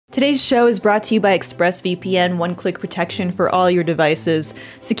Today's show is brought to you by ExpressVPN, one-click protection for all your devices.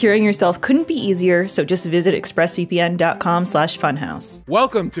 Securing yourself couldn't be easier, so just visit expressvpn.com/funhaus.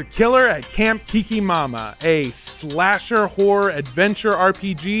 Welcome to Killer at Camp Kiki Mama, a slasher horror adventure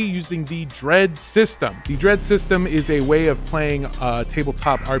RPG using the Dread system. The Dread system is a way of playing a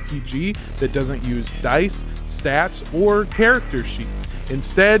tabletop RPG that doesn't use dice, stats, or character sheets.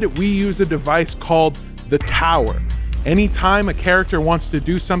 Instead, we use a device called the Tower. Anytime a character wants to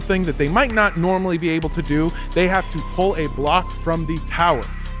do something that they might not normally be able to do, they have to pull a block from the tower.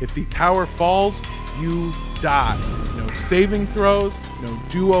 If the tower falls, you die. No saving throws, no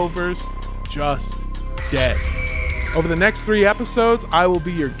do-overs, just dead. Over the next 3 episodes, I will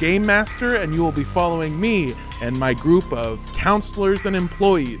be your game master, and you will be following me and my group of counselors and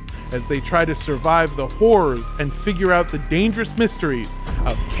employees as they try to survive the horrors and figure out the dangerous mysteries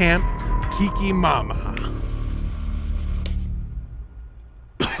of Camp Kiki Mama.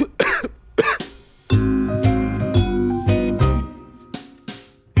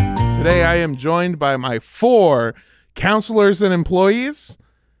 Today I am joined by my 4 counselors and employees.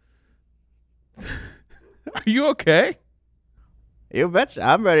 Are you okay? You betcha.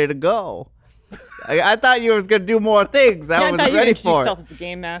 I'm ready to go. I thought you was gonna do more things. I was ready for it. Yourself as the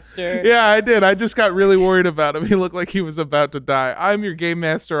game master. Yeah, I did. I just got really worried about him. He looked like he was about to die. I'm your game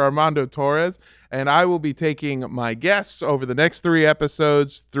master, Armando Torres, and I will be taking my guests over the next 3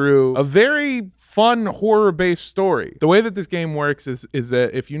 episodes through a very fun horror-based story. The way that this game works is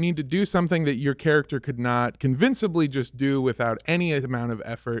that if you need to do something that your character could not convincibly just do without any amount of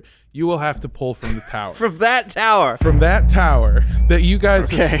effort, you will have to pull from the tower. From that tower. From that tower that you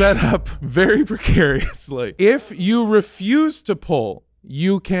guys have set up very precariously. If you refuse to pull,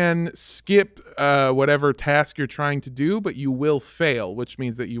 you can skip whatever task you're trying to do, but you will fail, which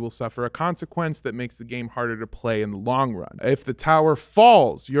means that you will suffer a consequence that makes the game harder to play in the long run. If the tower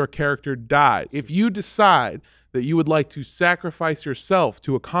falls, your character dies. If you decide that you would like to sacrifice yourself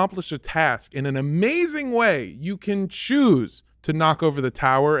to accomplish a task in an amazing way, you can choose to knock over the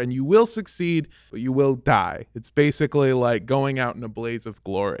tower, and you will succeed, but you will die. It's basically like going out in a blaze of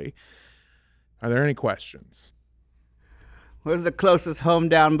glory. Are there any questions? Where's the closest home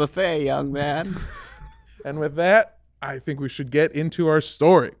down buffet, young man? And with that, I think we should get into our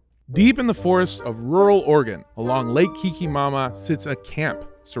story. Deep in the forests of rural Oregon, along Lake Kiki Mama, sits a camp,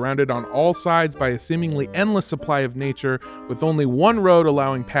 surrounded on all sides by a seemingly endless supply of nature, with only one road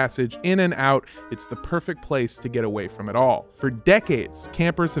allowing passage in and out. It's the perfect place to get away from it all. For decades,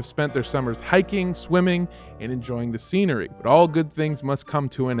 campers have spent their summers hiking, swimming, and enjoying the scenery. But all good things must come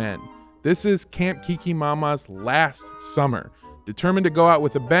to an end. This is Camp Kiki Mama's last summer. Determined to go out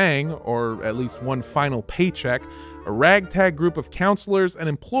with a bang, or at least one final paycheck, a ragtag group of counselors and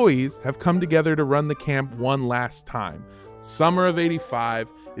employees have come together to run the camp one last time. Summer of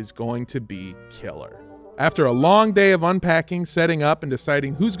 '85 is going to be killer. After a long day of unpacking, setting up, and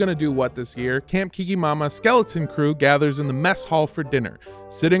deciding who's going to do what this year, Camp Kiki Mama's skeleton crew gathers in the mess hall for dinner.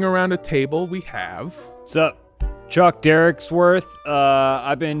 Sitting around a table, we have... What's up? Chuck Derricksworth.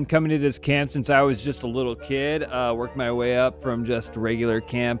 I've been coming to this camp since I was just a little kid. Worked my way up from just regular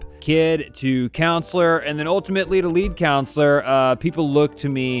camp kid to counselor, and then ultimately to lead counselor. People look to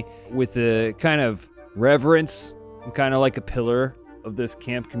me with a kind of reverence. I'm kind of like a pillar of this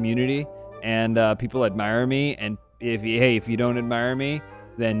camp community, and people admire me. And if you don't admire me,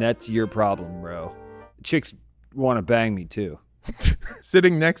 then that's your problem, bro. Chicks want to bang me too.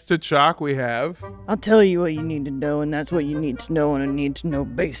 Sitting next to Chalk, we have... I'll tell you what you need to know, and that's what you need to know on a need-to-know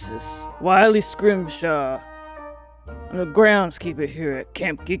basis. Wiley Scrimshaw. I'm the groundskeeper here at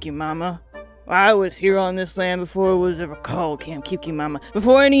Camp Kiki Mama. I was here on this land before it was ever called Camp Kiki Mama.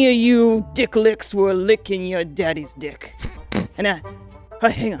 Before any of you dick licks were licking your daddy's dick. And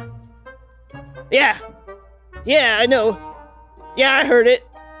hang on. Yeah, I know. Yeah, I heard it.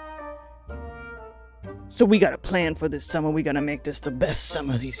 So we got a plan for this summer. We gotta make this the best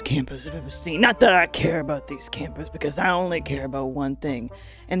summer these campers have ever seen. Not that I care about these campers, because I only care about one thing,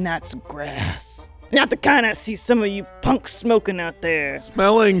 and that's grass. Not the kind I see some of you punks smoking out there.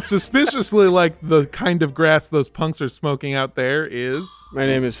 Smelling suspiciously like the kind of grass those punks are smoking out there is... My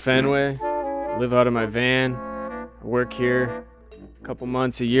name is Fenway. I live out of my van. I work here a couple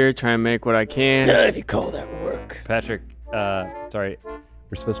months a year, try and make what I can. If you call that work. Patrick, sorry.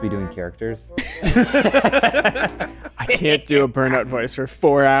 We're supposed to be doing characters. I can't do a burnout voice for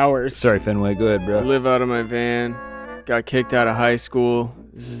 4 hours. Sorry, Fenway. Go ahead, bro. I live out of my van. Got kicked out of high school.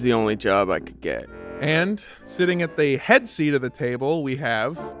 This is the only job I could get. And sitting at the head seat of the table, we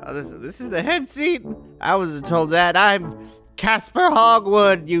have... This is the head seat? I was told that. I'm Casper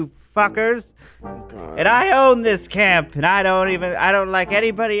Hogwood, you fuckers. God. And I own this camp, and I don't like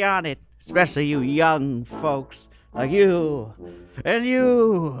anybody on it, especially you young folks like you and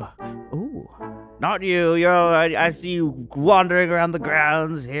you. Ooh, not you. I see you wandering around the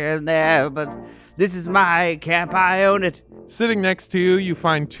grounds here and there, but this is my camp. I own it. Sitting next to you, you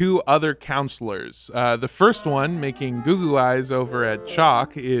find two other counselors. The first one, making goo-goo eyes over at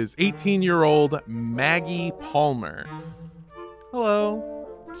Chalk, is 18-year-old Maggie Palmer. Hello.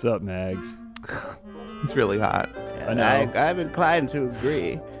 What's up, Mags? It's really hot. I know. I'm inclined to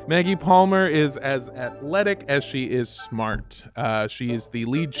agree. Maggie Palmer is as athletic as she is smart. She is the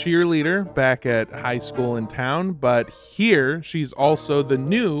lead cheerleader back at high school in town, but here she's also the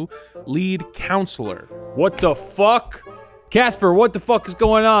new lead counselor. What the fuck? Casper, what the fuck is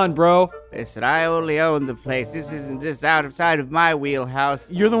going on, bro? Listen, I only own the place. This isn't just outside of my wheelhouse.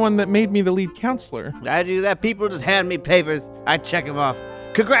 You're the one that made me the lead counselor. I do that. People just hand me papers. I check them off.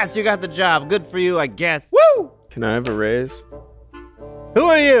 Congrats, you got the job. Good for you, I guess. Woo! Can I have a raise? Who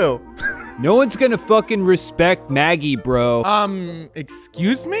are you? No one's gonna fucking respect Maggie, bro.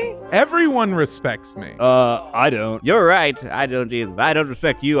 Excuse me? Everyone respects me. I don't. You're right. I don't either. I don't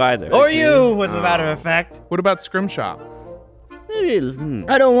respect you either. Or you, as a matter of fact. What about Scrimshaw?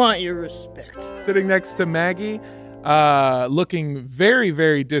 I don't want your respect. Sitting next to Maggie, looking very,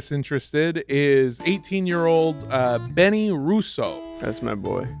 very disinterested, is 18-year-old Benny Russo. That's my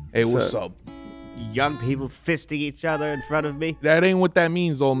boy. Hey, what's up? Young people fisting each other in front of me. That ain't what that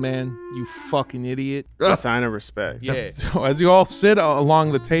means, old man. You fucking idiot. It's a sign of respect. Yeah. So as you all sit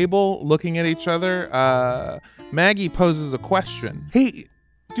along the table looking at each other, Maggie poses a question. Hey,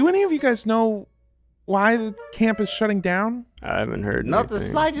 do any of you guys know why the camp is shutting down? I haven't heard Not the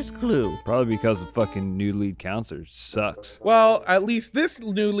anything. slightest clue. Probably because the fucking new lead counselor sucks. Well, at least this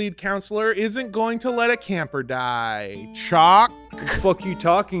new lead counselor isn't going to let a camper die. Chalk? What the fuck you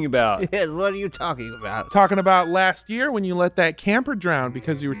talking about? Yes, what are you talking about? Talking about last year when you let that camper drown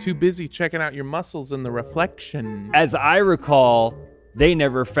because you were too busy checking out your muscles in the reflection. As I recall, they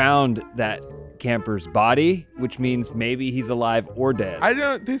never found that camper's body, which means maybe he's alive or dead.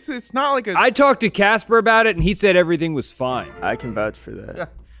 It's not like a... I talked to Casper about it and he said everything was fine. I can vouch for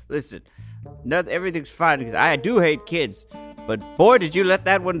that. Listen, everything's fine because I do hate kids, but boy, did you let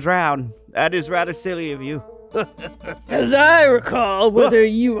that one drown. That is rather silly of you. As I recall, whether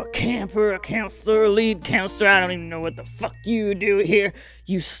you a camper, a counselor, a lead counselor, I don't even know what the fuck you do here.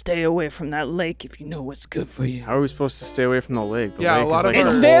 You stay away from that lake if you know what's good for you. How are we supposed to stay away from the lake? The Yeah, lake a lot is of like our-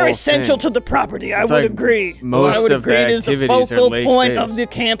 It's a very whole central thing. to the property. I It's would like agree. most I would of the agree it is a activities are focal lake point based. of the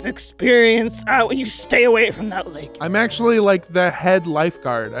camp experience. You stay away from that lake. I'm actually like the head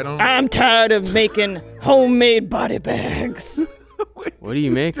lifeguard. I don't... I'm tired of making homemade body bags. What do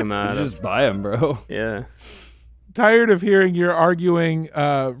you make them out You of? just buy him, bro. Yeah. Tired of hearing your arguing.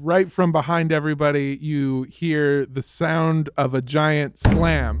 Right from behind everybody, you hear the sound of a giant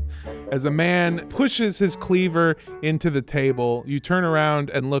slam. As a man pushes his cleaver into the table, you turn around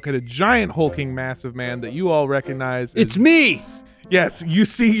and look at a giant hulking massive man that you all recognize as... It's me! Yes, you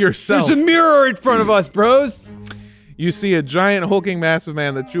see yourself. There's a mirror in front of us, bros! You see a giant hulking massive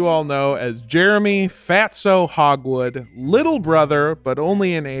man that you all know as Jeremy Fatso Hogwood, little brother, but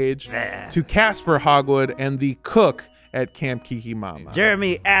only in age, to Casper Hogwood and the cook at Camp Kiki Mama.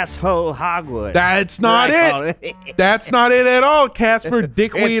 Jeremy Asshole Hogwood. That's not That's it. That's not it at all, Casper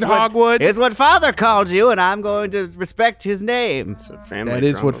Dickweed Hogwood. It's what Father called you, and I'm going to respect his name. It's a family. That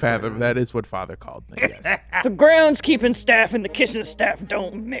is what drama. Father called me. Yes. The groundskeeping staff and the kitchen staff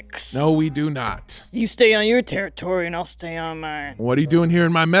don't mix. No, we do not. You stay on your territory and I'll stay on mine. What are you doing here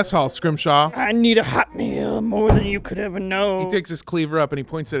in my mess hall, Scrimshaw? I need a hot meal more than you could ever know. He takes his cleaver up and he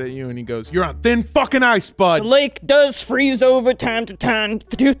points it at you and he goes, "You're on thin fucking ice, bud." The lake does freeze over time to time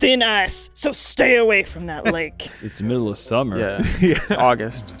to thin ice, so stay away from that lake. It's the middle of summer. Yeah. It's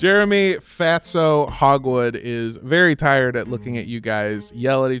August. Jeremy Fatso Hogwood is very tired at looking at you guys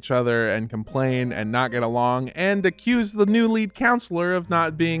yell at each other and complain and not get along and accuse the new lead counselor of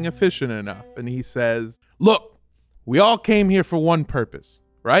not being efficient enough. And he says, "Look, we all came here for one purpose,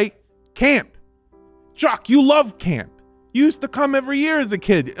 right? Camp. Jock, you love camp. You used to come every year as a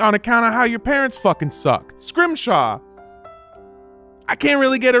kid on account of how your parents fucking suck. Scrimshaw, I can't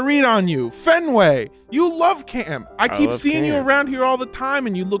really get a read on you. Fenway, you love camp. I keep love seeing you camp. around here all the time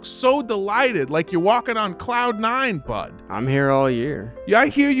and you look so delighted, like you're walking on cloud 9, bud. I'm here all year. Yeah, I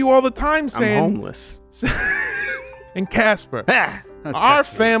hear you all the time I'm saying..." homeless. And Casper, Ah, don't our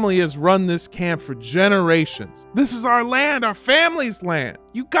touch me. family has run this camp for generations. This is our land, our family's land.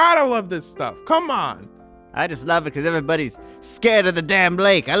 You gotta love this stuff. Come on. I just love it because everybody's scared of the damn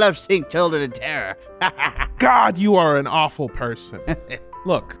lake. I love seeing children in terror. God, you are an awful person.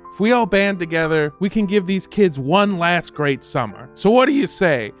 Look, if we all band together, we can give these kids one last great summer. So what do you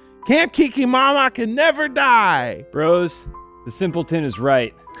say? Camp Kiki Mama can never die. Bros, the simpleton is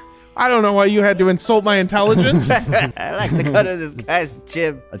right. I don't know why you had to insult my intelligence. I like the cut of this guy's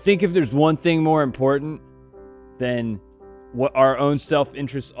jib. I think if there's one thing more important than what our own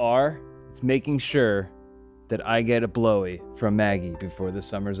self-interests are, it's making sure that I get a blowy from Maggie before the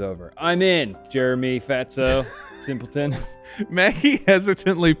summer's over. I'm in, Jeremy Fatso, simpleton. Maggie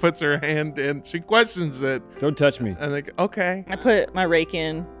hesitantly puts her hand in. She questions it. Don't touch me. I'm like, okay. I put my rake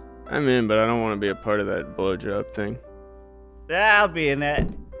in. I'm in, but I don't want to be a part of that blowjob thing. I'll be in that.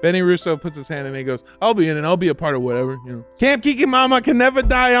 Benny Russo puts his hand in and he goes, I'll be in and I'll be a part of whatever. You know. Camp Kiki Mama can never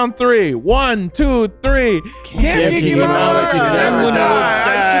die on 3. 1, 2, 3. Camp Kiki Mama can never die.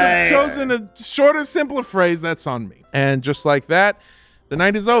 I should have chosen a shorter, simpler phrase. That's on me. And just like that, the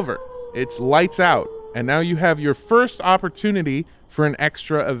night is over. It's lights out. And now you have your first opportunity for an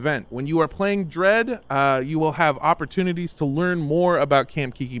extra event. When you are playing Dread, you will have opportunities to learn more about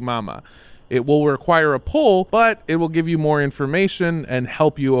Camp Kiki Mama. It will require a pull, but it will give you more information and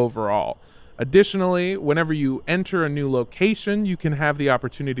help you overall. Additionally, whenever you enter a new location, you can have the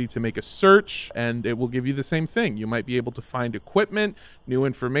opportunity to make a search, and it will give you the same thing. You might be able to find equipment, new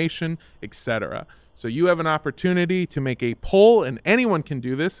information, etc. So you have an opportunity to make a poll, and anyone can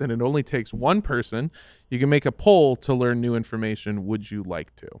do this, and it only takes one person. You can make a poll to learn new information. Would you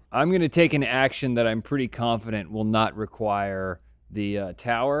like to? I'm going to take an action that I'm pretty confident will not require the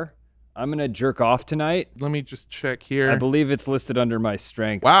tower. I'm going to jerk off tonight. Let me just check here. I believe it's listed under my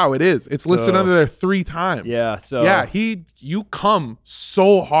strengths. Wow, it is. It's listed under there 3 times. Yeah, so. Yeah, you come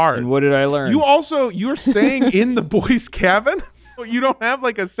so hard. And what did I learn? You're staying in the boys' cabin? You don't have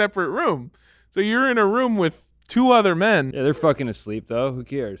like a separate room. So you're in a room with 2 other men. Yeah, they're fucking asleep though. Who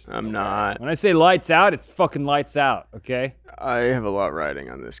cares? I'm not. When I say lights out, it's fucking lights out, okay? I have a lot riding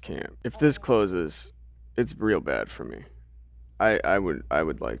on this camp. If this closes, it's real bad for me. I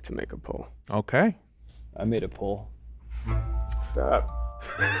would like to make a pull. Okay. I made a pull. Stop.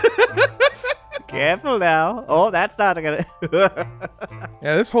 Careful now. Oh, that's not gonna.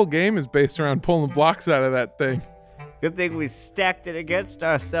 Yeah, this whole game is based around pulling blocks out of that thing. Good thing we stacked it against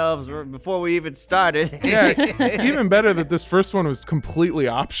ourselves before we even started. Yeah, even better that this first one was completely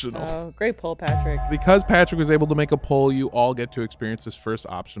optional. Oh, great pull, Patrick. Because Patrick was able to make a poll, you all get to experience this first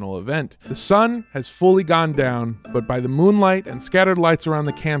optional event. The sun has fully gone down, but by the moonlight and scattered lights around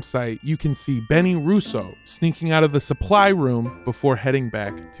the campsite, you can see Benny Russo sneaking out of the supply room before heading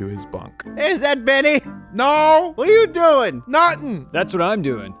back to his bunk. Is that Benny? No! What are you doing? Nothing! That's what I'm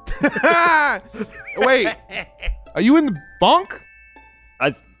doing. Wait, are you in the bunk?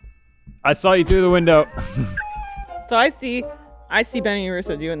 I saw you through the window. So I see Benny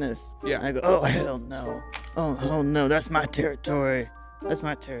Russo doing this. Yeah. I go, oh, hell no. Oh no, that's my territory. That's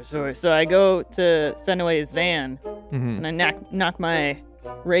my territory. So I go to Fenway's van, and I knock my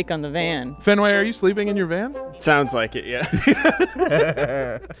rake on the van. Fenway, are you sleeping in your van? Sounds like it, yeah.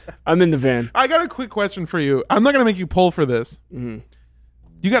 I'm in the van. I got a quick question for you. I'm not going to make you pull for this. Mm-hmm.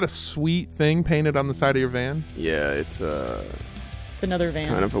 You got a sweet thing painted on the side of your van? Yeah, it's another van.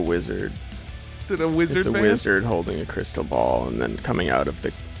 kind of a wizard. Is it a wizard It's a van? wizard holding a crystal ball, and then coming out of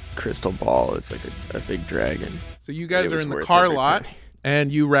the crystal ball is like a big dragon. So you guys It are was in the worth car every lot, penny.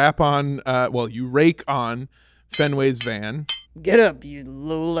 and you you rake on Fenway's van. Get up, you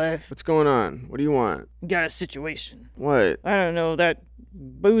lowlife. What's going on? What do you want? Got a situation. What? I don't know, that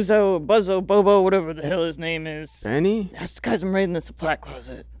Buzzo, Bobo, whatever the hell his name is. Benny? That's because I'm right in the supply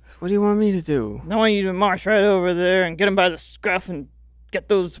closet. What do you want me to do? I want you to march right over there and get him by the scruff and get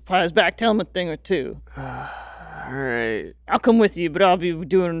those supplies back. Tell him a thing or two. Alright. I'll come with you, but I'll be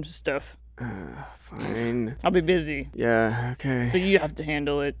doing stuff. Fine. I'll be busy. Yeah, okay. So you have to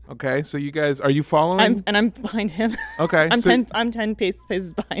handle it. Okay, so you guys, are you following? I'm behind him. Okay, I'm 10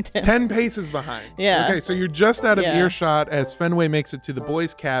 paces behind him. 10 paces behind. Yeah. Okay, so you're just out of Yeah. earshot as Fenway makes it to the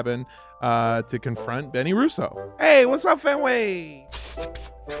boys' cabin to confront Benny Russo. Hey, what's up, Fenway?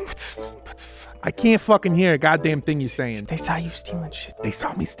 I can't fucking hear a goddamn thing you're saying. They saw you stealing shit. They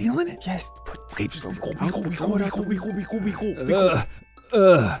saw me stealing it? Yes. Okay, just be cool.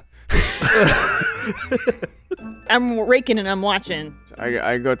 I'm raking and I'm watching.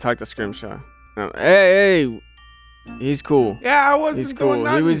 I go talk to Scrimshaw. Hey, he's cool. Yeah, I wasn't He's doing cool.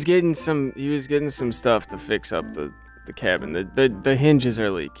 nothing. He was getting some stuff to fix up the cabin. The hinges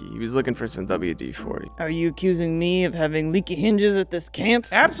are leaky. He was looking for some WD-40. Are you accusing me of having leaky hinges at this camp?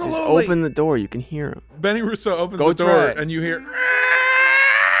 Absolutely. Just open the door. You can hear him. Benny Russo opens Go the door try it. and you hear.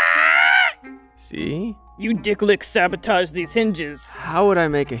 See? You dicklick sabotage these hinges. How would I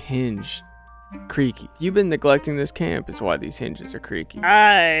make a hinge creaky. You've been neglecting this camp is why these hinges are creaky.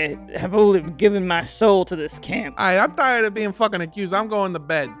 I have only given my soul to this camp. I'm tired of being fucking accused. I'm going to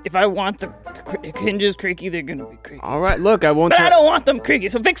bed. If I want the hinges creaky, they're gonna be creaky. All right, look, I won't. But I don't want them creaky,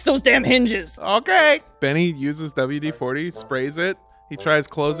 so fix those damn hinges. Okay. Benny uses WD-40, sprays it. He tries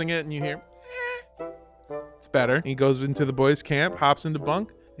closing it, and you hear, it's better. He goes into the boys' camp, hops into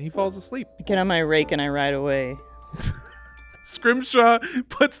bunk, and he falls asleep. I get on my rake and I ride away. Scrimshaw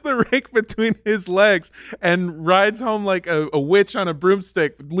puts the rake between his legs and rides home like a witch on a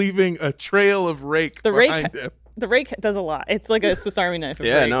broomstick, leaving a trail of rake behind him. The rake does a lot. It's like a Swiss Army knife. Of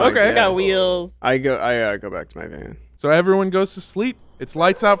Yeah, rake. no. Okay. It's got wheels. I go back to my van. So everyone goes to sleep. It's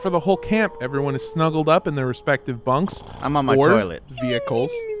lights out for the whole camp. Everyone is snuggled up in their respective bunks. I'm on my or toilet.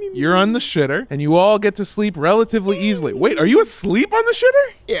 vehicles. You're on the shitter, and you all get to sleep relatively easily. Wait, are you asleep on the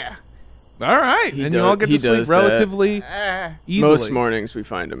shitter? Yeah. All right, and you all get to sleep relatively easily. Most mornings we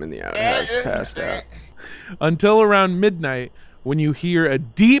find him in the outhouse, passed out. Until around midnight, when you hear a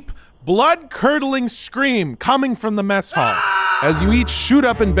deep, blood-curdling scream coming from the mess hall. As you each shoot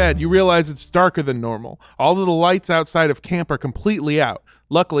up in bed, you realize it's darker than normal. All of the lights outside of camp are completely out.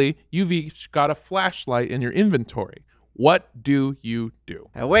 Luckily, you've each got a flashlight in your inventory. What do you do?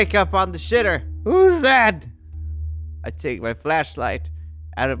 I wake up on the shitter. Who's that? I take my flashlight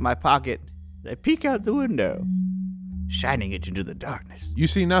out of my pocket and I peek out the window, shining it into the darkness. You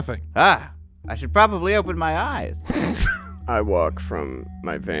see nothing. Ah, I should probably open my eyes. I walk from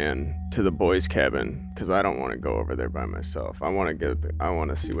my van to the boys' cabin because I don't want to go over there by myself. I want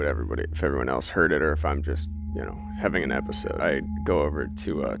to see what if everyone else heard it or if I'm just, having an episode. I go over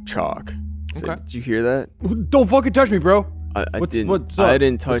to Chalk. Say, Okay. Did you hear that? Don't fucking touch me, bro. What's up? I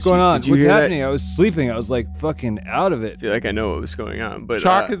didn't touch What's going you. on? Did you What's hear happening? that? I was sleeping. I was like fucking out of it. I feel like I know what was going on, but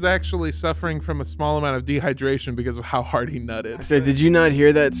Chalk is actually suffering from a small amount of dehydration because of how hard he nutted. I said, did you not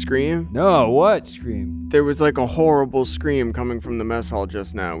hear that scream? No, what scream? There was like a horrible scream coming from the mess hall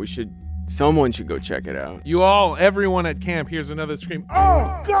just now. Someone should go check it out. Everyone at camp hears another scream.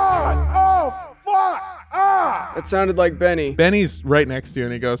 Oh, God! Oh, fuck! Ah! That sounded like Benny. Benny's right next to you,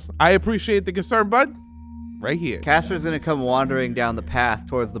 and he goes, I appreciate the concern, bud. Right here. Casper's gonna come wandering down the path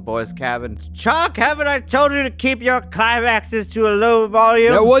towards the boys' cabin. Chuck, haven't I told you to keep your climaxes to a low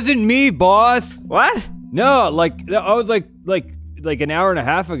volume? That wasn't me, boss. What? No, I was like an hour and a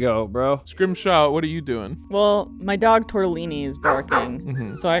half ago, bro. Scrimshaw, what are you doing? Well, my dog Tortellini is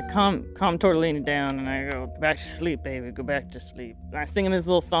barking, so I calm Tortellini down and I go back to sleep, baby, go back to sleep. And I sing him his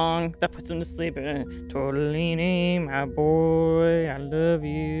little song that puts him to sleep. Tortellini, my boy, I love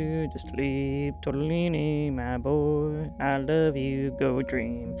you. To sleep, Tortellini, my boy, I love you. Go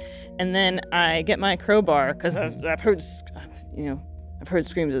dream. And then I get my crowbar because I've heard, I've heard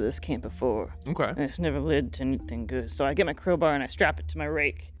screams of this camp before. Okay. And it's never led to anything good. So I get my crowbar and I strap it to my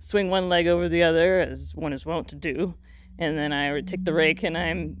rake. Swing one leg over the other, as one is wont to do. And then I take the rake and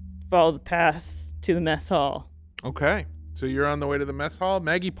I follow the path to the mess hall. Okay. So you're on the way to the mess hall.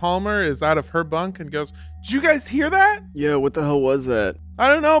 Maggie Palmer is out of her bunk and goes, did you guys hear that? Yeah, what the hell was that? I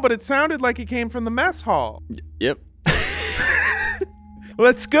don't know, but it sounded like it came from the mess hall. Yep.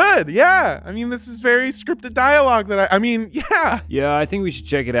 Well, that's good. Yeah. I mean, this is very scripted dialogue yeah. Yeah, I think we should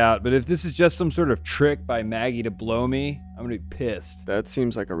check it out. But if this is just some sort of trick by Maggie to blow me, I'm gonna be pissed. That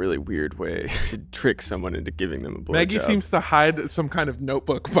seems like a really weird way to trick someone into giving them a blowjob. Maggie seems to hide some kind of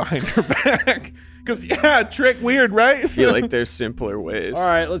notebook behind her back. Because, trick, weird, right? I feel like there's simpler ways. All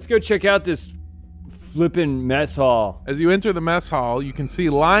right, let's go check out this flippin' mess hall. As you enter the mess hall, you can see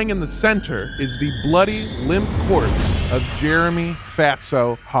lying in the center is the bloody, limp corpse of Jeremy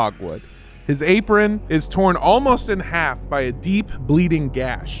Fatso Hogwood. His apron is torn almost in half by a deep, bleeding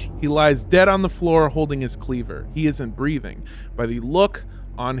gash. He lies dead on the floor holding his cleaver. He isn't breathing. By the look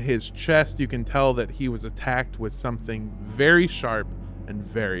on his chest, you can tell that he was attacked with something very sharp and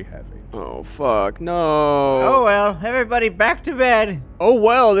very heavy. Oh, fuck, no. Oh well, everybody back to bed. Oh,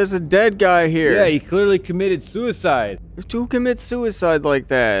 well, there's a dead guy here. Yeah, he clearly committed suicide. Who commits suicide like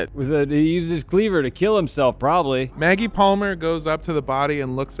that? He used his cleaver to kill himself, probably. Maggie Palmer goes up to the body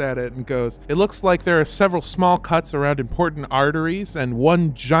and looks at it and goes, it looks like there are several small cuts around important arteries and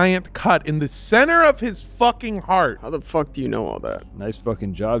one giant cut in the center of his fucking heart. How the fuck do you know all that? Nice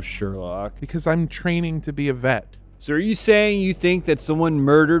fucking job, Sherlock. Because I'm training to be a vet. So are you saying you think that someone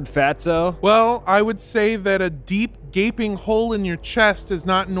murdered Fatso? Well, I would say that a deep, gaping hole in your chest is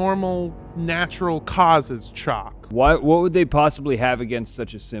not normal, natural causes, Chalk. What would they possibly have against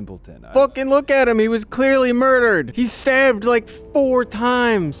such a simpleton? Fucking look at him. He was clearly murdered. He's stabbed like 4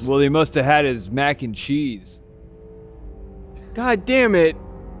 times. Well, he must have had his mac and cheese. God damn it.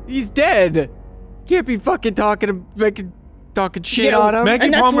 He's dead. Can't be fucking talking and making talking shit on him. Maggie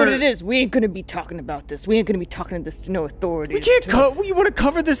And that's Palmer, what it is. We ain't gonna be talking about this. We ain't gonna be talking this to no authorities. We can't you want to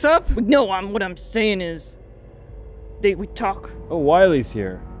cover this up? No, what I'm saying is, we talk. Oh, Wiley's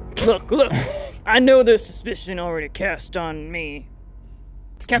here. Look. I know there's suspicion already cast on me.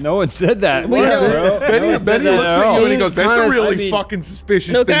 No one said that. We Bro. know. Benny No one said looks that at you and he all. goes, that's a Honestly, really I mean, fucking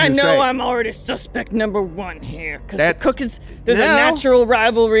suspicious Look, thing I to know say. I'm already suspect number 1 here. Because the That's- cooking, there's a Now- natural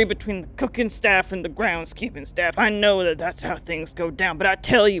rivalry between the cooking staff and the groundskeeping staff. I know that that's how things go down. But I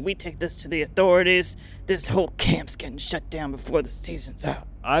tell you, we take this to the authorities. This whole camp's getting shut down before the season's out.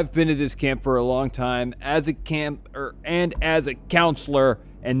 I've been to this camp for a long time as a camper and as a counselor,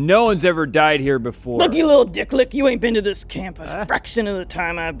 and no one's ever died here before. Look, you little dicklick, you ain't been to this camp a fraction of the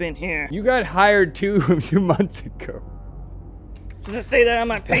time I've been here. You got hired 2 months ago. Does it say that on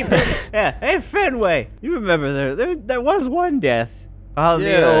my paper? Yeah. Hey, Fenway. You remember there was one death on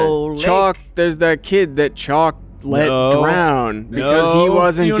the old lake. Chalk. There's that kid that Chalk let No. drown because No. he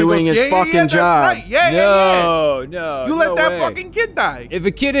wasn't You wanna doing go, his yeah, fucking that's job. right. Yeah. No. You let no that way. fucking kid die. If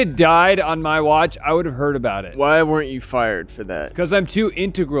a kid had died on my watch, I would have heard about it. Why weren't you fired for that? Because I'm too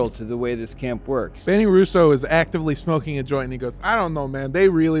integral to the way this camp works. Benny Russo is actively smoking a joint and he goes, I don't know, man. They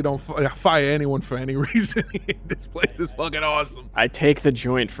really don't fire anyone for any reason. This place is fucking awesome. I take the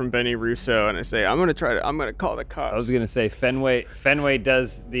joint from Benny Russo and I say, I'm gonna call the cops. I was gonna say Fenway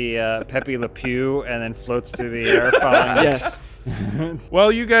does the Pepe Le Pew and then floats through the air following. Yes.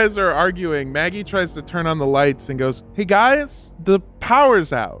 While you guys are arguing, Maggie tries to turn on the lights and goes, hey guys, the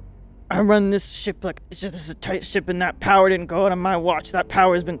power's out. I run this ship like this is a tight ship, and that power didn't go out on my watch. That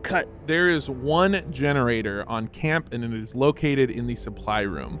power has been cut. There is one generator on camp and it is located in the supply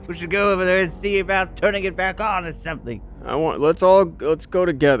room. We should go over there and see about turning it back on or something. Let's go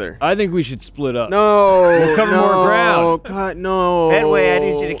together. I think we should split up. No. We'll cover more ground. God, no. Fenway, I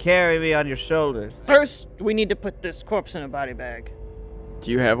need you to carry me on your shoulders. First, we need to put this corpse in a body bag.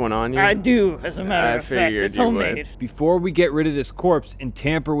 Do you have one on you? I do, as a matter I of fact. figured It's you would. homemade. Before we get rid of this corpse and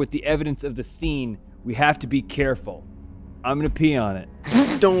tamper with the evidence of the scene, we have to be careful. I'm gonna pee on it.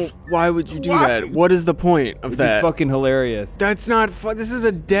 Don't. Why would you do Why? that? What is the point of It'd be that? fucking hilarious. That's not fun. This is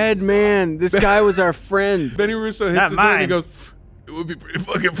a dead man. This guy was our friend. Benny Russo hits Not the door and he mine. goes, it would be pretty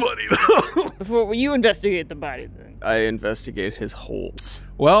fucking funny though. Before you investigate the body, then. I investigate his holes.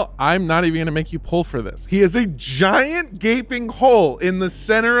 Well, I'm not even gonna make you pull for this. He has a giant gaping hole in the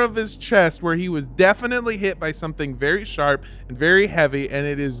center of his chest where he was definitely hit by something very sharp and very heavy, and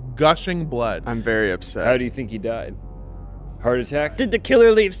it is gushing blood. I'm very upset. How do you think he died? Heart attack? Did the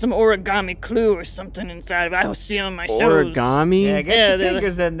killer leave some origami clue or something inside of it? I will see on my shows. Origami? Yeah, get Yeah, your they're-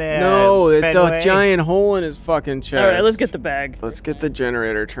 fingers in there. No, it's Fenway. a giant hole in his fucking chest. All right, let's get the bag. Let's get the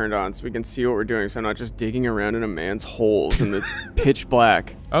generator turned on so we can see what we're doing so I'm not just digging around in a man's holes in the pitch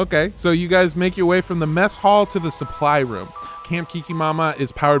black. Okay, so you guys make your way from the mess hall to the supply room. Camp Kikimama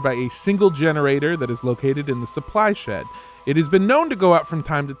is powered by a single generator that is located in the supply shed. It has been known to go out from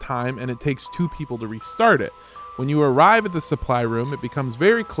time to time, and it takes 2 people to restart it. When you arrive at the supply room, it becomes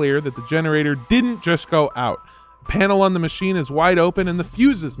very clear that the generator didn't just go out. The panel on the machine is wide open and the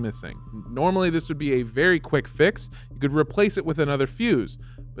fuse is missing. Normally this would be a very quick fix. You could replace it with another fuse,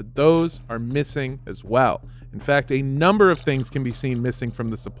 but those are missing as well. In fact, a number of things can be seen missing from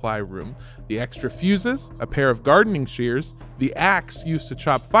the supply room. The extra fuses, a pair of gardening shears, the axe used to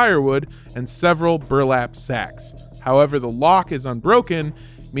chop firewood, and several burlap sacks. However, the lock is unbroken,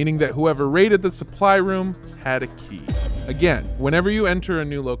 meaning that whoever raided the supply room had a key. Again, whenever you enter a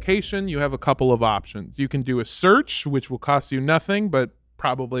new location, you have a couple of options. You can do a search, which will cost you nothing, but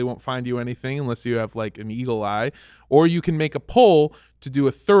probably won't find you anything unless you have like an eagle eye. Or you can make a pull to do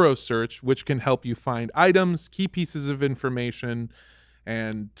a thorough search, which can help you find items, key pieces of information,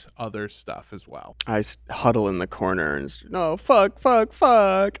 and other stuff as well. I huddle in the corner and no, fuck.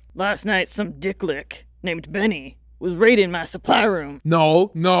 Last night, some dicklick named Benny was raiding my supply room.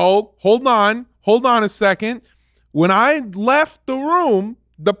 No, hold on a second. When I left the room,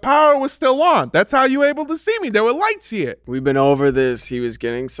 the power was still on. That's how you were able to see me. There were lights here. We've been over this. He was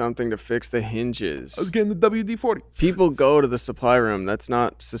getting something to fix the I was hinges. getting the WD-40. People go to the supply room. That's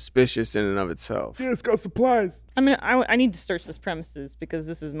not suspicious in and of itself. Yeah, it's got supplies. I mean, I need to search this premises because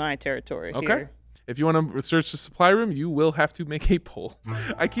this is my territory Okay. here. If you want to research the supply room, you will have to make a pull.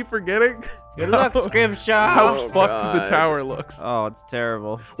 I keep forgetting Good luck, Scrimshaw. how Oh, fucked the God. tower looks. Oh, it's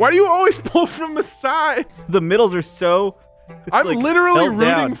terrible. Why do you always pull from the sides? The middles are so. I'm like, literally held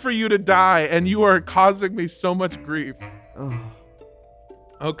rooting down. for you to die, and you are causing me so much grief.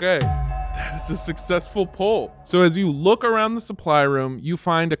 Okay, that is a successful pull. So as you look around the supply room, you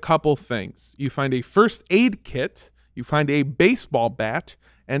find a couple things. You find a first aid kit, you find a baseball bat,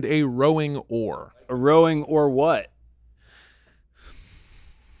 and a rowing oar. A rowing or what?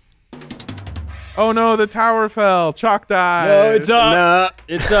 Oh no, the tower fell. Chalk dies. No, it's up. Nah.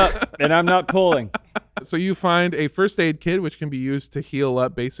 It's up, and I'm not pulling. So you find a first aid kit, which can be used to heal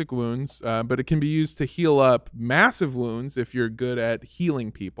up basic wounds, but it can be used to heal up massive wounds if you're good at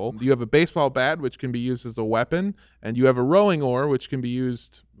healing people. You have a baseball bat, which can be used as a weapon, and you have a rowing oar, which can be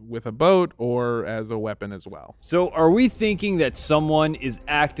used with a boat or as a weapon as well. So are we thinking that someone is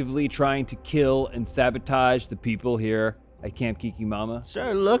actively trying to kill and sabotage the people here at Camp Kiki Mama?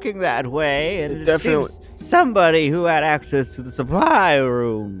 Sure, looking that way, and it Definitely. seems somebody who had access to the supply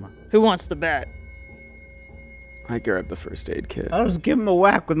room. Who wants the bat? I grabbed the first aid kit. I'll just give him a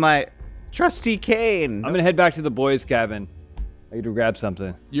whack with my trusty cane. I'm gonna head back to the boys' cabin. I need to grab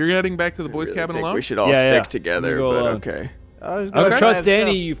something. You're getting back to the I boys' really cabin think alone? We should all Yeah, stick yeah. together, I'm gonna go but alone. okay. I was I gonna don't try trust to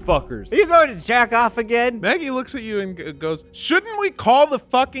any of myself. you fuckers. Are you going to jack off again? Maggie looks at you and goes, "Shouldn't we call the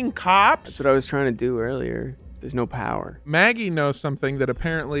fucking cops?" That's what I was trying to do earlier. There's no power. Maggie knows something that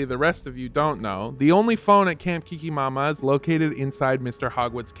apparently the rest of you don't know. The only phone at Camp Kiki Mama is located inside Mr.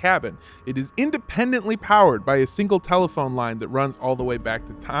 Hogwood's cabin. It is independently powered by a single telephone line that runs all the way back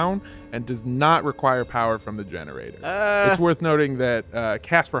to town and does not require power from the generator. It's worth noting that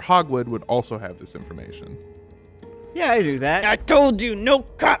Casper Hogwood would also have this information. Yeah, I do that. I told you, no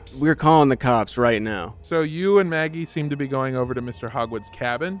cops. We're calling the cops right now. So you and Maggie seem to be going over to Mr. Hogwood's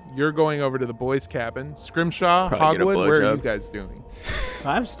cabin. You're going over to the boys' cabin. Scrimshaw, Probably get a Hogwood, where are you blowjob. guys doing?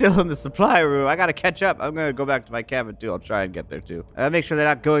 I'm still in the supply room. I gotta catch up. I'm gonna go back to my cabin too. I'll try and get there too. Make sure they're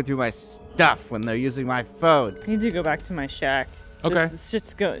not going through my stuff when they're using my phone. I need to go back to my shack. Okay. This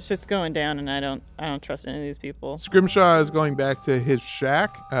shit's going down, and I don't trust any of these people. Scrimshaw is going back to his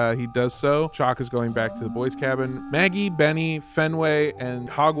shack. He does so. Chalk is going back to the boys' cabin. Maggie, Benny, Fenway, and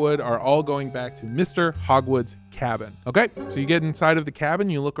Hogwood are all going back to Mr. Hogwood's cabin. Okay, so you get inside of the cabin,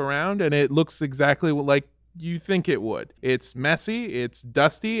 you look around, and it looks exactly like you think it would. It's messy, it's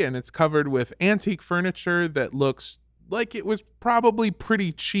dusty, and it's covered with antique furniture that looks like it was probably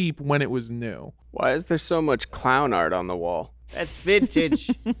pretty cheap when it was new. Why is there so much clown art on the wall? That's vintage.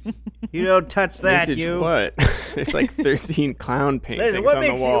 You don't touch that, Vintage you. what? There's like 13 clown paintings Listen, what on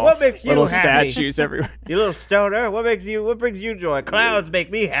makes the you- wall. what makes you Little happy? statues everywhere. You little stoner. What brings you joy? Clowns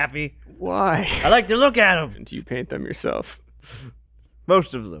make me happy. Why? I like to look at them. Do you paint them yourself?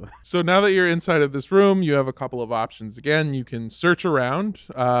 Most of them. So now that you're inside of this room, you have a couple of options. Again, you can search around,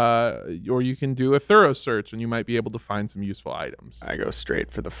 or you can do a thorough search, and you might be able to find some useful items. I go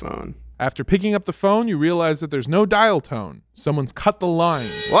straight for the phone. After picking up the phone, you realize that there's no dial tone. Someone's cut the line.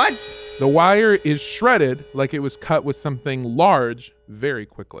 What? The wire is shredded like it was cut with something large very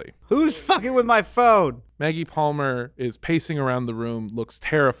quickly. Who's fucking with my phone? Maggie Palmer is pacing around the room, looks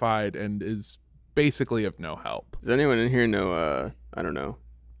terrified, and is basically of no help. Does anyone in here know, I don't know,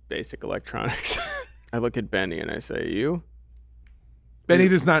 basic electronics? I look at Benny and I say, you? Benny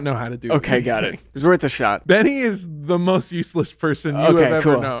does not know how to do Okay, got it. anything. It was worth a shot. Benny is the most useless person you Okay, have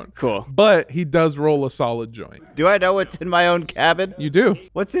ever cool, known. cool. But he does roll a solid joint. Do I know what's in my own cabin? You do.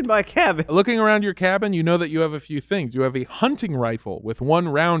 What's in my cabin? Looking around your cabin, you know that you have a few things. You have a hunting rifle with one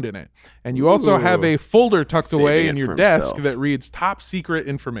round in it. And you also have a folder tucked away Saving in it your for desk himself. that reads top secret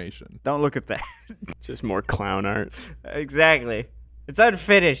information. Don't look at that. Just more clown art. Exactly. It's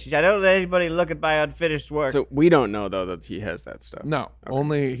unfinished. I don't let anybody look at my unfinished work. So we don't know, though, that he has that stuff. No,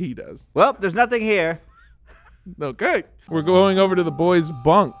 only he does. Well, there's nothing here. Okay. We're going over to the boys'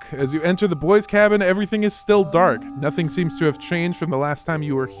 bunk. As you enter the boys' cabin, everything is still dark. Nothing seems to have changed from the last time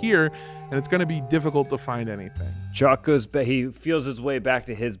you were here, and it's going to be difficult to find anything. Chalk goes back. He feels his way back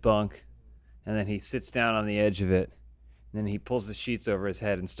to his bunk, and then he sits down on the edge of it. And then he pulls the sheets over his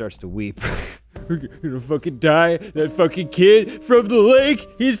head and starts to weep. We're gonna fucking die. That fucking kid from the lake,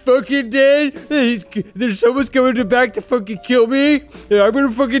 he's fucking dead. There's someone's coming back to fucking kill me. And I'm gonna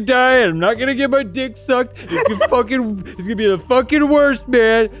fucking die, and I'm not gonna get my dick sucked. It's gonna be the fucking worst,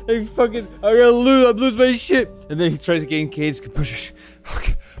 man. I'm gonna lose my shit. And then he tries to gain Cade's composure.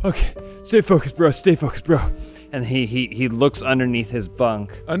 Okay. Stay focused, bro. And he looks underneath his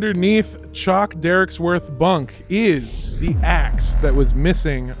bunk. Underneath Chalk Derricksworth bunk is the axe that was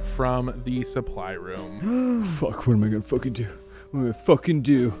missing from the supply room. Fuck, what am I gonna fucking do?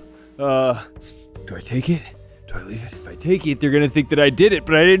 Do I take it? Do I leave it? If I take it, they're gonna think that I did it,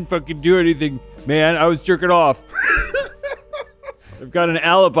 but I didn't fucking do anything. Man, I was jerking off. I've got an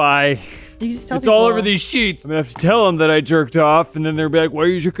alibi. You just tell It's all people- over these sheets. I'm gonna have to tell them that I jerked off, and then they'll be like, why are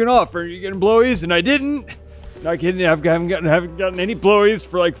you jerking off? Are you getting blowies? And I didn't. Not kidding. I haven't gotten any blowies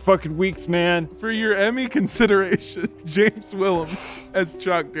for like fucking weeks, man. For your Emmy consideration, James Willems as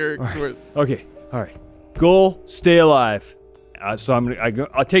Chalk Derricksworth. Okay, all right. Goal: stay alive. So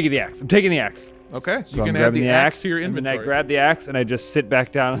I'll take you the axe. I'm taking the axe. Okay, So you I'm can add grabbing the axe to your and inventory. then I grab the axe and I just sit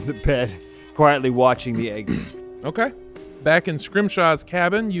back down on the bed quietly watching the exit. Okay. Back in Scrimshaw's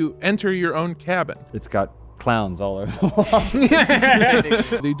cabin, you enter your own cabin. It's got clowns all over.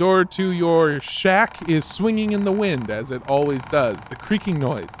 The door to your shack is swinging in the wind, as it always does. The creaking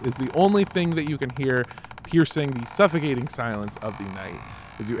noise is the only thing that you can hear, piercing the suffocating silence of the night.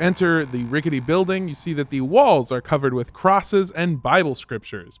 As you enter the rickety building, you see that the walls are covered with crosses and Bible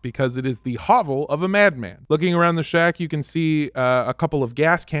scriptures, because it is the hovel of a madman. Looking around the shack, you can see a couple of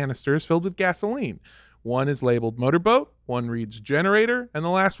gas canisters filled with gasoline. One is labeled motorboat, one reads generator, and the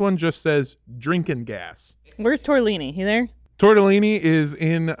last one just says drinking gas. Where's Tortellini? He there? Tortellini is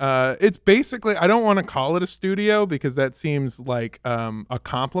in, it's basically, I don't want to call it a studio because that seems like a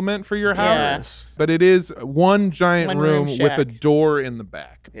compliment for your house. Yeah. But it is one giant room with a shack. door in the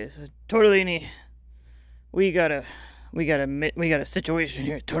back. Okay, so Tortellini, we got a situation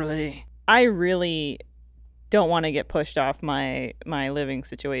here, Tortellini. I really don't want to get pushed off my living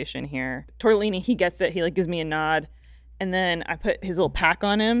situation here. Tortellini, he gets it. He like gives me a nod, and then I put his little pack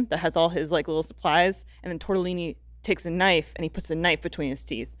on him that has all his like little supplies, and then Tortellini takes a knife and he puts a knife between his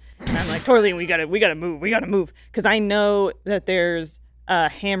teeth. And I'm like, Tortellini, we gotta move, because I know that there's a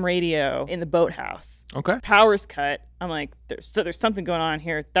ham radio in the boathouse. Okay. Power's cut. I'm like, there's something going on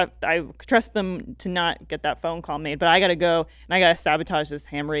here. That I trust them to not get that phone call made, but I gotta go and I gotta sabotage this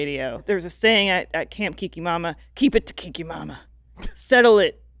ham radio. There's a saying at Camp Kiki Mama: keep it to Kiki Mama, settle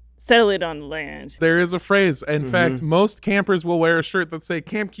it on the land. There is a phrase. In fact, most campers will wear a shirt that say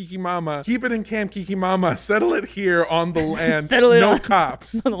Camp Kiki Mama, keep it in Camp Kiki Mama, settle it here on the land, Settle it no on-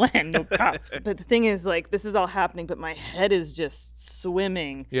 cops. On the land, no cops. But the thing is, like, this is all happening, but my head is just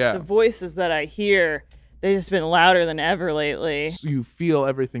swimming. Yeah. The voices that I hear, they've just been louder than ever lately. You feel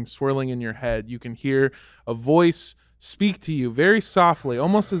everything swirling in your head. You can hear a voice speak to you very softly,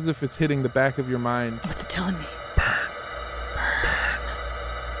 almost as if it's hitting the back of your mind. What's it telling me?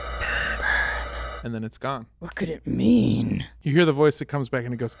 And then it's gone. What could it mean? You hear the voice that comes back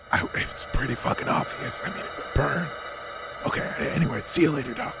and it goes, it's pretty fucking obvious. I mean, burn. Okay, anyway, see you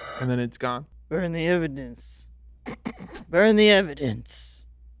later, dog. And then it's gone. Burn the evidence. Burn the evidence.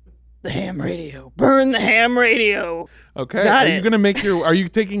 The ham radio. Burn the ham radio. Okay. Got Are it. you gonna are you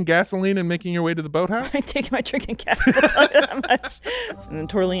taking gasoline and making your way to the boathouse? I'm taking my drinking gas. I'll tell you that much. And then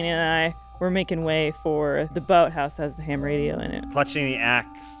Tortellini and I were making way for the boathouse that has the ham radio in it. Clutching the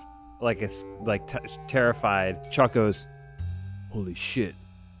axe like it's terrified. Chuck goes, holy shit.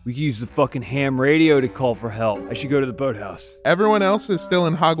 We could use the fucking ham radio to call for help. I should go to the boathouse. Everyone else is still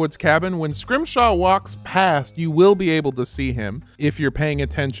in Hogwarts cabin. When Scrimshaw walks past, you will be able to see him if you're paying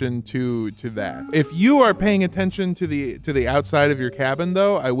attention to that. If you are paying attention to the outside of your cabin,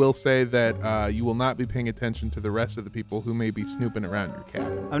 though, I will say that you will not be paying attention to the rest of the people who may be snooping around your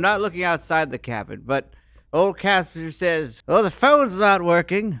cabin. I'm not looking outside the cabin, but old Casper says, oh, the phone's not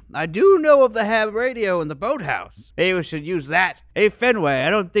working. I do know of the ham radio in the boathouse. Hey, we should use that. Hey, Fenway, I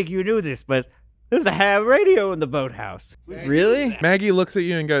don't think you knew this, but there's a ham radio in the boathouse. Really? Maggie looks at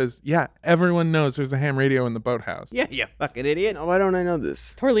you and goes, yeah, everyone knows there's a ham radio in the boathouse. Yeah, you fucking idiot. Why don't I know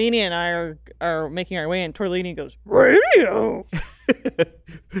this? Tortellini and I are making our way, and Tortellini goes, radio? And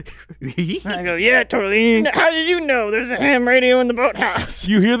I go, yeah, Tortellini. How did you know there's a ham radio in the boathouse?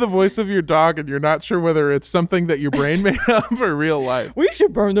 You hear the voice of your dog and you're not sure whether it's something that your brain made up or real life. We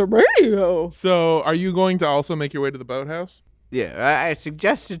should burn the radio. So are you going to also make your way to the boathouse? Yeah, I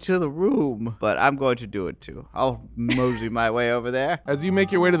suggested to the room, but I'm going to do it too. I'll mosey my way over there. As you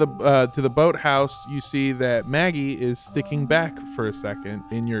make your way to the boathouse, you see that Maggie is sticking back for a second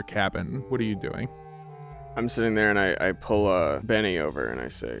in your cabin. What are you doing? I'm sitting there and I pull Benny over and I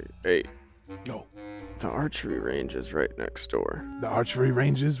say, hey, Yo, the archery range is right next door. the archery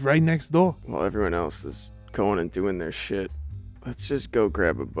range is right next door. While everyone else is going and doing their shit, let's just go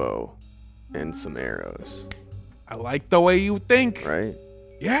grab a bow and some arrows, I like the way you think. right?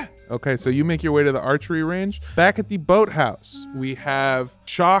 Yeah. Okay, so you make your way to the archery range. Back at the boathouse, we have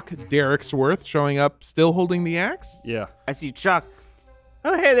Chalk Derricksworth showing up, still holding the axe. Yeah. I see Chuck.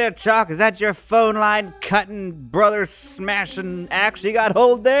 Oh, hey there, Chuck. Is that your phone line cutting, brother smashing axe you got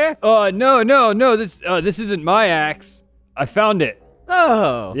hold there? No. This isn't my axe. I found it.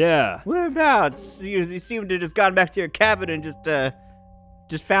 Oh. Yeah. Whereabouts? You seem to have just gone back to your cabin and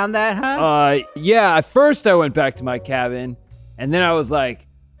just found that, huh? Yeah, at first I went back to my cabin, and then I was like,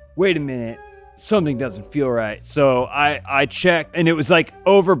 wait a minute, something doesn't feel right. So I checked, and it was like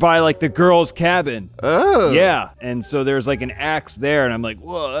over by like the girls' cabin. Oh. Yeah, and so there's like an axe there, and I'm like,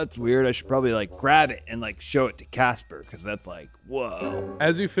 whoa, that's weird. I should probably like grab it and like show it to Casper, because that's like, whoa.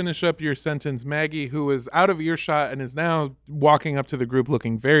 As you finish up your sentence, Maggie, who is out of earshot and is now walking up to the group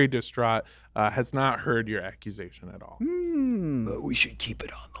looking very distraught, has not heard your accusation at all. But we should keep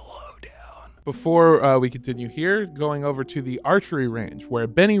it on the low down. Before we continue here, going over to the archery range where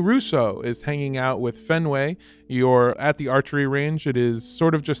Benny Russo is hanging out with Fenway. You're at the archery range. It is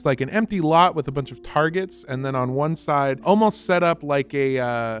sort of just like an empty lot with a bunch of targets, and then on one side, almost set up like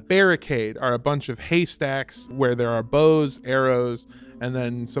a barricade, are a bunch of haystacks where there are bows, arrows, and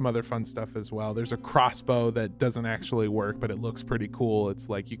then some other fun stuff as well. There's a crossbow that doesn't actually work, but it looks pretty cool. It's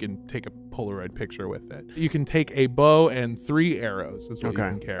like you can take a Polaroid picture with it. You can take a bow and 3 arrows is what you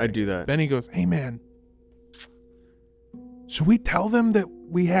can carry. I do that. Benny goes, hey man, should we tell them that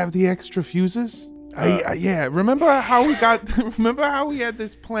we have the extra fuses? Yeah, remember how we had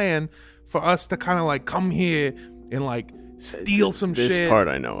this plan for us to kind of like come here and like steal some shit? This part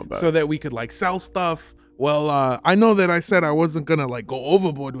I know about. So that we could like sell stuff. Well, I know that I said I wasn't gonna like go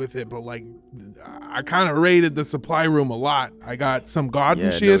overboard with it, but like I kind of raided the supply room a lot. I got some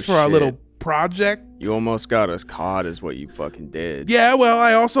garden shears for our little project. You almost got us caught is what you fucking did. Yeah, well,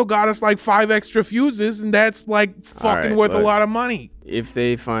 I also got us like 5 extra fuses, and that's like fucking worth a lot of money. If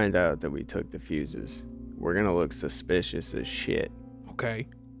they find out that we took the fuses, we're gonna look suspicious as shit. Okay.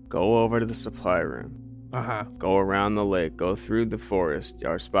 Go over to the supply room. Go around the lake, go through the forest,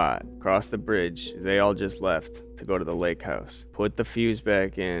 our spot, cross the bridge. They all just left to go to the lake house. Put the fuse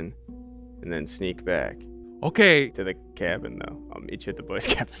back in, and then sneak back. Okay. To the cabin, though. I'll meet you at the boys'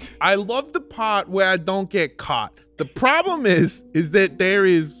 cabin. I love the part where I don't get caught. The problem is that there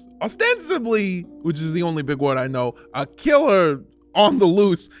is ostensibly, which is the only big word I know, a killer on the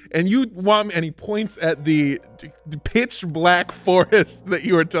loose, and you want me, and he points at the pitch black forest that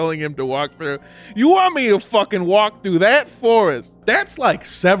you were telling him to walk through. You want me to fucking walk through that forest? That's like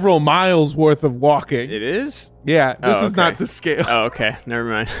several miles worth of walking. It is? Yeah, this is not to scale. Oh, okay. Never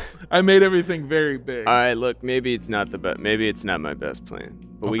mind. I made everything very big. All right, look, maybe it's not my best plan,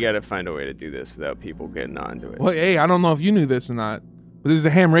 but we got to find a way to do this without people getting onto it. Well, hey, I don't know if you knew this or not, but there's a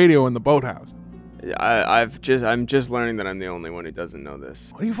ham radio in the boathouse. I'm just learning that I'm the only one who doesn't know this.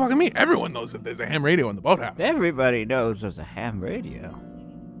 What do you fucking mean? Everyone knows that there's a ham radio in the boathouse. Everybody knows there's a ham radio.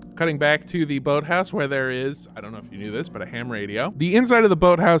 Cutting back to the boathouse where there is, I don't know if you knew this, but a ham radio. The inside of the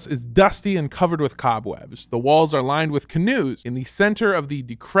boathouse is dusty and covered with cobwebs. The walls are lined with canoes. In the center of the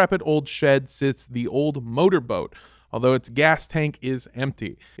decrepit old shed sits the old motorboat, although its gas tank is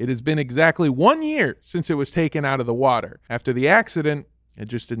empty. It has been exactly 1 year since it was taken out of the water. After the accident, it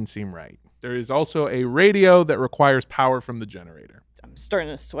just didn't seem right. There is also a radio that requires power from the generator. I'm starting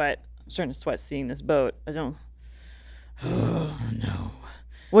to sweat. Seeing this boat. I don't. Oh no.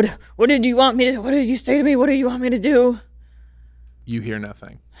 What did you want me to? What did you say to me? What do you want me to do? You hear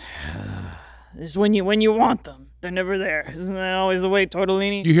nothing. Just when you want them, they're never there. Isn't that always the way,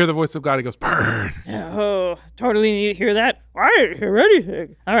 Tortellini? You hear the voice of God. He goes, burn. Yeah, oh, Tortellini, you hear that? I didn't hear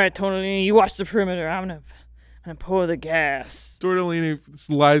anything. All right, Tortellini, you watch the perimeter. I'm gonna pour the gas. Tortellini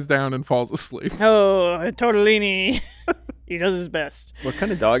lies down and falls asleep. Oh, Tortellini. He does his best. What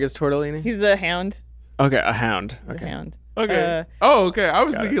kind of dog is Tortellini? He's a hound. Okay, a hound. Okay. A hound. Okay. Okay. I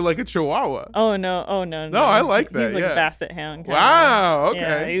was thinking like a chihuahua. Oh, no. Oh, no. No, I like that. He's like a basset hound. Wow. Okay.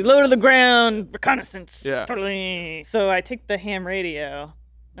 Yeah, he's low to the ground, reconnaissance. Yeah. Tortellini. So I take the ham radio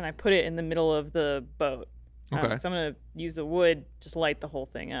and I put it in the middle of the boat. Okay. So I'm going to use the wood, just light the whole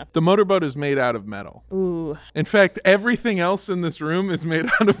thing up. The motorboat is made out of metal. Ooh. In fact, everything else in this room is made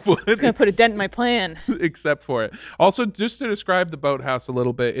out of wood. It's going to put a dent in my plan. Except for it. Also, just to describe the boathouse a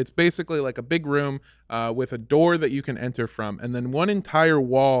little bit, it's basically like a big room with a door that you can enter from. And then one entire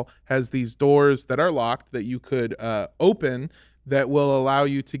wall has these doors that are locked that you could open that will allow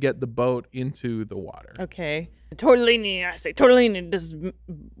you to get the boat into the water. Okay. Tortellini, I say, Tortellini,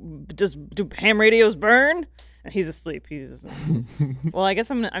 do ham radios burn? And he's asleep. Well, I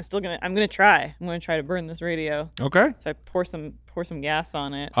guess I'm gonna try. I'm gonna try to burn this radio. Okay. So I pour some gas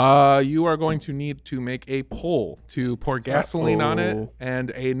on it. You are going to need to make a pull to pour gasoline on it, and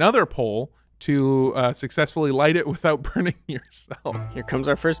another pull to successfully light it without burning yourself. Here comes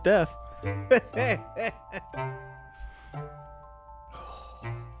our first death.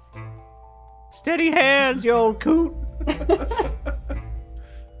 Steady hands, you old coot.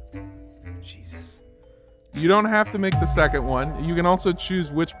 Jesus. You don't have to make the second one. You can also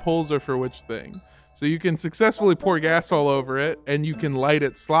choose which pulls are for which thing. So you can successfully pour gas all over it, and you can light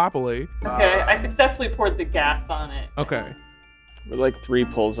it sloppily. Okay, I successfully poured the gas on it. Okay. We're like 3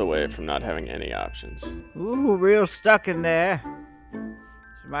 pulls away from not having any options. Ooh, real stuck in there.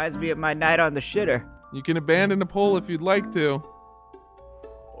 This reminds me of my night on the shitter. You can abandon the pull if you'd like to.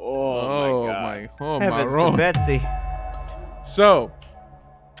 Oh my God. Heavens to Betsy. So,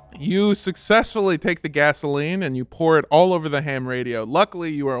 you successfully take the gasoline and you pour it all over the ham radio.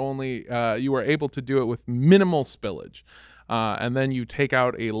 Luckily, you were able to do it with minimal spillage. And then you take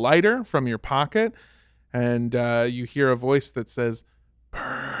out a lighter from your pocket, and you hear a voice that says,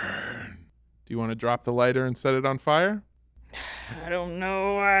 "Burn." Do you want to drop the lighter and set it on fire? I don't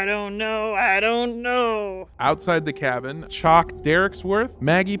know. Outside the cabin, Chalk Derricksworth,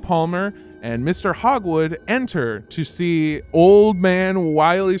 Maggie Palmer, and Mr. Hogwood enter to see Old Man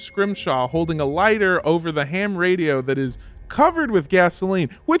Wiley Scrimshaw holding a lighter over the ham radio that is covered with gasoline,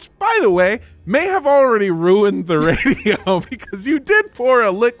 which, by the way, may have already ruined the radio because you did pour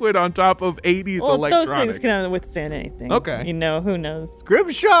a liquid on top of 80s electronics. Those things can withstand anything. Okay. You know, who knows?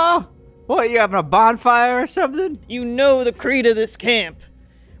 Grimshaw? What, you having a bonfire or something? You know the creed of this camp,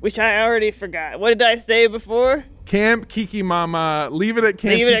 which I already forgot. What did I say before? Camp Kiki Mama. Leave it at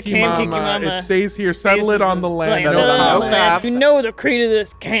Camp Leave it at Kiki Camp Kiki Mama. Mama. It stays here. Settle it on the land. Settle No it on the cops. land. cops. You know the creed of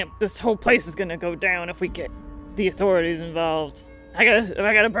this camp. This whole place is gonna go down if we get the authorities involved. I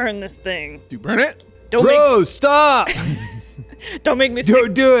gotta burn this thing. Do you burn it? Bro, stop! Don't make me Don't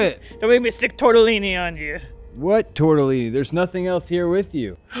sick. do it. Don't make me sick tortellini on you. What tortellini? There's nothing else here with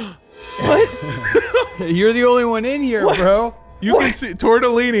you. What? You're the only one in here, bro. You can see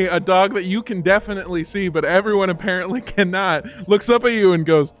Tortellini, a dog that you can definitely see, but everyone apparently cannot, looks up at you and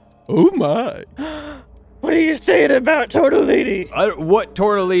goes, "Oh my." What are you saying about tortellini? What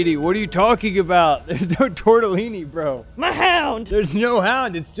tortellini? What are you talking about? There's no tortellini, bro. My hound. There's no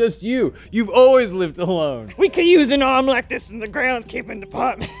hound. It's just you. You've always lived alone. We could use an arm like this in the groundskeeping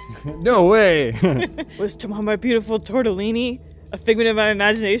department. No way. Was my beautiful tortellini a figment of my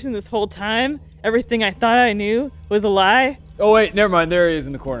imagination this whole time? Everything I thought I knew was a lie? Oh, wait. Never mind. There he is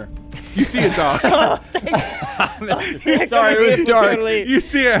in the corner. You see a dog. Sorry, it was dark. You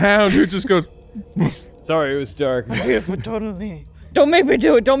see a hound who just goes, Sorry, it was dark. Beautiful tortellini. Don't make me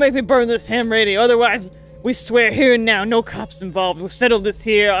do it. Don't make me burn this ham radio. Otherwise, we swear here and now, no cops involved. We'll settle this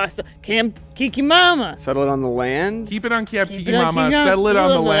here. Camp Kiki Mama. Settle it on the land. keep it on Camp Keep Kiki it on Mama, Kiki Mama, settle it on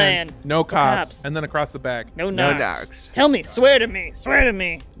the land. land. No cops. cops. And then across the back. No No knocks. knocks. Tell me. Swear to me. Swear to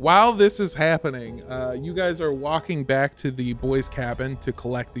me. While this is happening, you guys are walking back to the boys' cabin to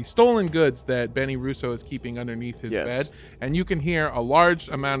collect the stolen goods that Benny Russo is keeping underneath his Yes. bed, and you can hear a large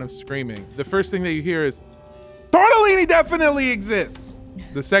amount of screaming. The first thing that you hear is, "Tortellini definitely exists!"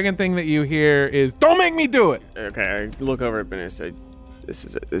 The second thing that you hear is, "Don't make me do it!" Okay, I look over at Ben and I say, This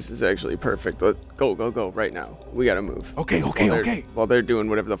is actually perfect. Let's go right now. We gotta move. Okay. While they're doing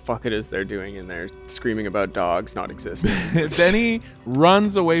whatever the fuck it is they're doing and they're screaming about dogs not existing. Benny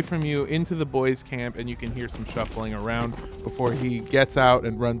runs away from you into the boys' camp, and you can hear some shuffling around before he gets out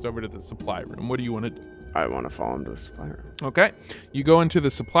and runs over to the supply room. What do you want to do? I want to follow him to the supply room. Okay. You go into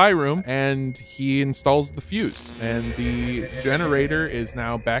the supply room, and he installs the fuse, and the generator is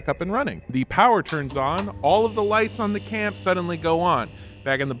now back up and running. The power turns on. All of the lights on the camp suddenly go on.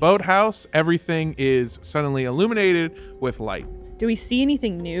 Back in the boathouse, everything is suddenly illuminated with light. Do we see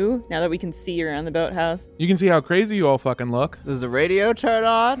anything new now that we can see around the boathouse? You can see how crazy you all fucking look. Does the radio turn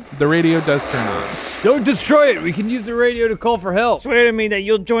on? The radio does turn on. Don't destroy it. We can use the radio to call for help. Swear to me that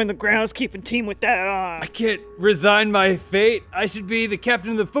you'll join the groundskeeping team with that on. I can't resign my fate. I should be the captain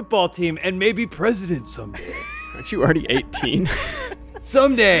of the football team and maybe president someday. Aren't you already 18?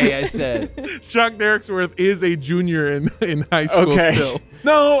 Someday, I said. Chuck Derricksworth is a junior in high school Okay. still.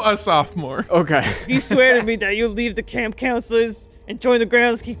 No, a sophomore. Okay. You swear to me that you'll leave the camp counselors and join the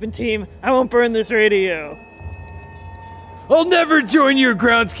groundskeeping team. I won't burn this radio. I'll never join your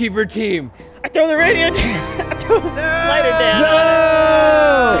groundskeeper team. I throw the radio down. I throw the lighter down.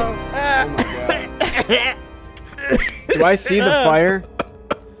 Do I see the fire?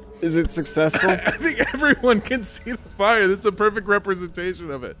 Is it successful? I think everyone can see the fire. This is a perfect representation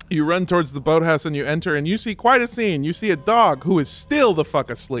of it. You run towards the boathouse and you enter, and you see quite a scene. You see a dog who is still the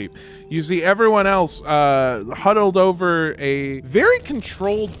fuck asleep. You see everyone else huddled over a very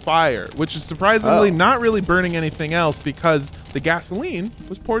controlled fire, which is surprisingly not really burning anything else because the gasoline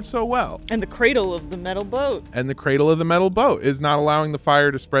was poured so well. And the cradle of the metal boat. And the cradle of the metal boat is not allowing the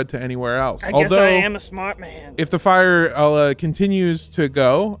fire to spread to anywhere else. I guess I am a smart man. If the fire continues to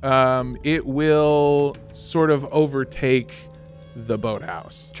go, it will sort of overtake the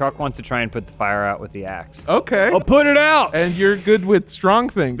boathouse. Chalk wants to try and put the fire out with the axe. Okay. I'll put it out. And you're good with strong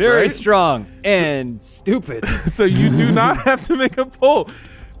things, Very right? strong and stupid. So you do not have to make a pull.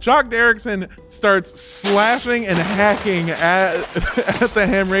 Chalk Derrickson starts slashing and hacking at the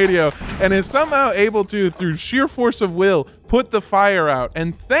ham radio and is somehow able to, through sheer force of will, put the fire out.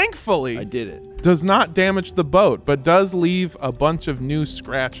 And thankfully, I did it. does not damage the boat, but does leave a bunch of new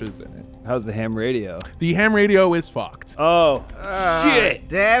scratches in it. How's the ham radio? The ham radio is fucked. Oh, shit.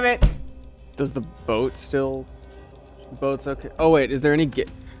 Damn it. Does the boat still... Boat's okay. Oh, wait. Is there any...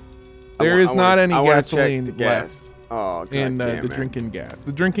 There is not any I wanna gasoline check the gas. left. Oh, God in damn the it. drinking gas.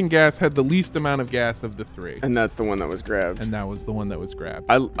 The drinking gas had the least amount of gas of the 3. And that's the one that was grabbed. And that was the one that was grabbed.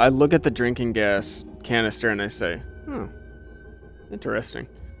 I look at the drinking gas canister and I say, interesting.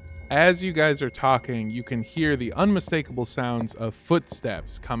 As you guys are talking, you can hear the unmistakable sounds of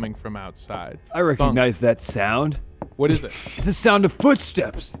footsteps coming from outside. I recognize that sound. What is it? It's the sound of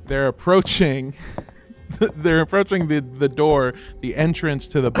footsteps. They're approaching. They're approaching the door, the entrance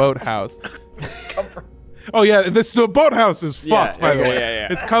to the boathouse. Oh yeah, the boathouse is fucked, by the way. Yeah.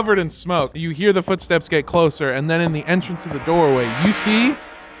 It's covered in smoke. You hear the footsteps get closer, and then in the entrance of the doorway, you see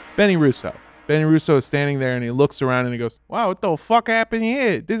Benny Russo. Benny Russo is standing there, and he looks around and he goes, "Wow, what the fuck happened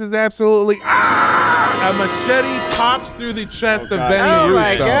here? This is absolutely A machete pops through the chest of Benny Russo.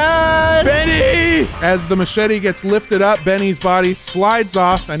 my God! Benny! As the machete gets lifted up, Benny's body slides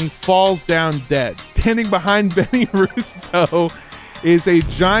off, and he falls down dead. Standing behind Benny Russo is a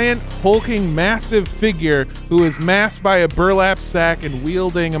giant, hulking, massive figure who is masked by a burlap sack and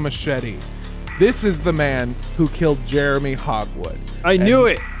wielding a machete. This is the man who killed Jeremy Hogwood. I knew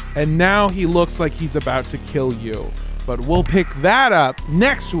it. And now he looks like he's about to kill you. But we'll pick that up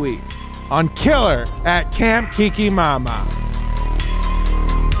next week on Killer at Camp Kiki Mama.